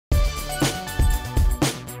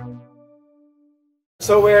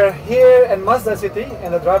So we're here in Masdar City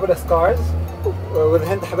in the driverless cars with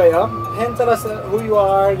Hind Hobeika. Hind, tell us who you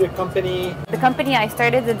are, your company. The company I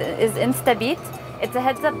started is Instabeat. It's a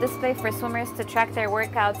heads-up display for swimmers to track their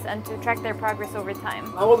workouts and to track their progress over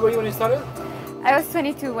time. How old were you when you started? I was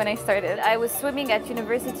 22 when I started. I was swimming at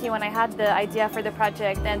university when I had the idea for the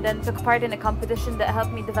project and then took part in a competition that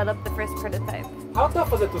helped me develop the first prototype. How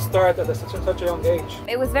tough was it to start at such a young age?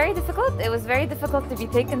 It was very difficult. It was very difficult to be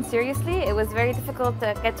taken seriously. It was very difficult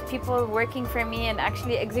to get people working for me and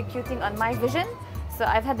actually executing on my vision. So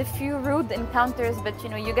I've had a few rude encounters, but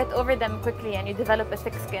you get over them quickly and you develop a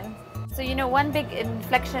thick skin. So one big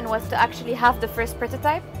inflection was to actually have the first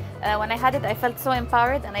prototype. When I had it, I felt so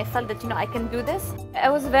empowered and I felt that I can do this. I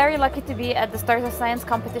was very lucky to be at the Stars of Science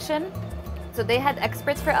competition. So they had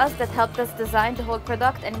experts for us that helped us design the whole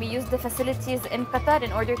product, and we used the facilities in Qatar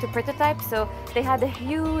in order to prototype. So they had a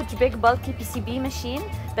huge, big, bulky PCB machine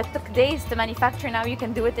that took days to manufacture. Now you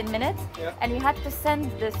can do it in minutes. Yeah. And we had to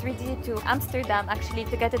send the 3D to Amsterdam actually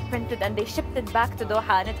to get it printed, and they shipped it back to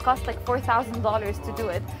Doha, and it cost like $4,000 to do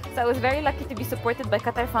it. So I was very lucky to be supported by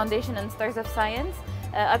Qatar Foundation and Stars of Science.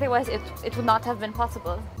 Otherwise, it would not have been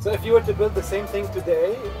possible. So if you were to build the same thing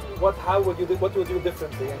today, what would you do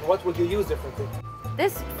differently, and what would you use differently?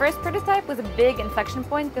 This first prototype was a big inflection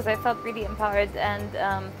point because I felt really empowered, and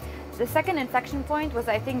the second inflection point was,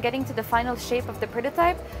 I think, getting to the final shape of the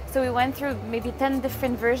prototype. So we went through maybe 10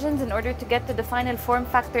 different versions in order to get to the final form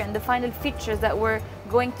factor and the final features that were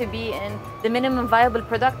going to be in the minimum viable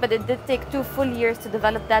product, but it did take 2 full years to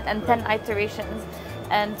develop that and 10 iterations.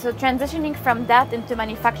 And so transitioning from that into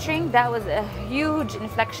manufacturing, that was a huge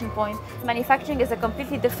inflection point. Manufacturing is a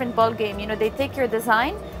completely different ballgame. They take your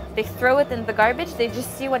design, they throw it in the garbage, they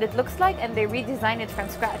just see what it looks like, and they redesign it from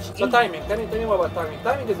scratch. So timing, tell me more about timing.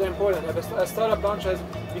 Timing is very important. If a startup launches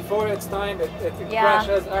before its time, it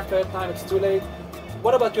crashes. After its time, it's too late.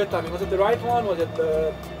 What about your timing? Was it the right one? Was it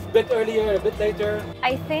a bit earlier, a bit later?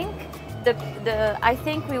 I think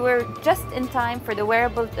we were just in time for the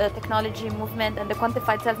wearable technology movement and the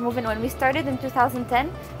quantified self movement. When we started in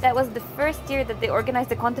 2010, that was the first year that they organized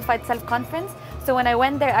the quantified self conference. So when I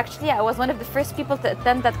went there, actually, I was one of the first people to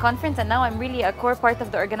attend that conference, and now I'm really a core part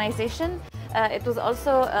of the organization. It was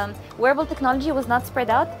also, wearable technology was not spread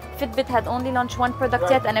out. Fitbit had only launched one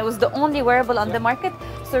product yet, and it was the only wearable on the market.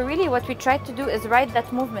 So really what we tried to do is ride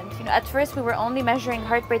that movement. At first we were only measuring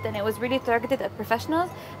heart rate, and it was really targeted at professionals.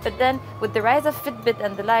 But then with the rise of Fitbit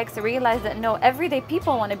and the likes, I realized that no, everyday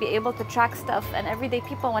people want to be able to track stuff, and everyday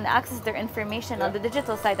people want to access their information on the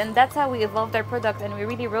digital side. And that's how we evolved our product, and we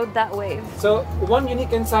really rode that wave. So one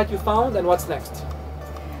unique insight you found, and what's next?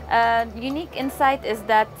 Unique insight is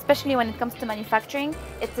that, especially when it comes to manufacturing,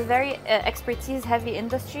 it's a very expertise-heavy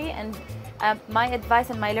industry, and my advice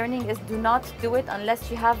and my learning is do not do it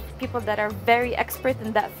unless you have people that are very expert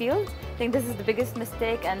in that field. I think this is the biggest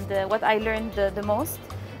mistake and what I learned the most.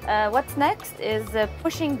 What's next is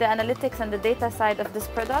pushing the analytics and the data side of this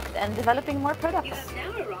product and developing more products. You have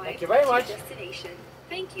now arrived Thank you very much. at your destination.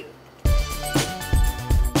 Thank you.